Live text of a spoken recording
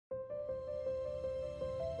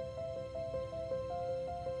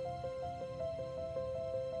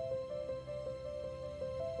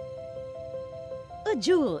A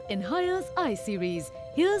jewel in Hayer's I series.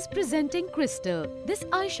 Here's presenting Crystal. This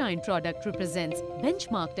eye shine product represents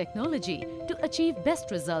benchmark technology to achieve best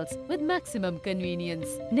results with maximum convenience.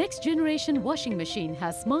 Next generation washing machine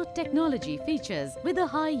has smart technology features with a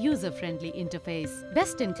high user-friendly interface.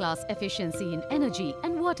 Best-in-class efficiency in energy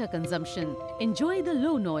and water consumption. Enjoy the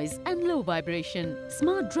low noise and low vibration.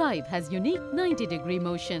 Smart Drive has unique 90-degree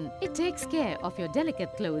motion. It takes care of your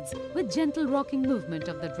delicate clothes with gentle rocking movement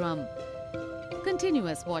of the drum.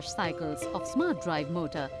 Continuous wash cycles of Smart Drive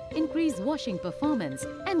motor increase washing performance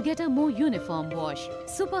and get a more uniform wash.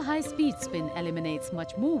 Super high speed spin eliminates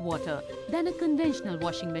much more water than a conventional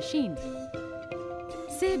washing machine.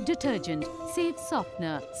 Save detergent, save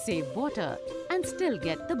softener, save water and still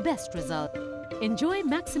get the best result. Enjoy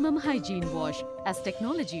maximum hygiene wash as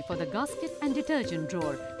technology for the gasket and detergent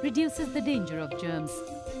drawer reduces the danger of germs.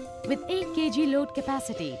 With 8 kg load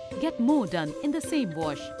capacity, get more done in the same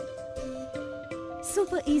wash.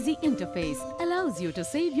 Super easy interface allows you to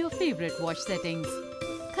save your favorite wash settings.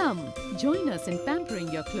 Come, join us in pampering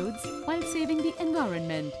your clothes while saving the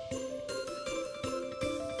environment.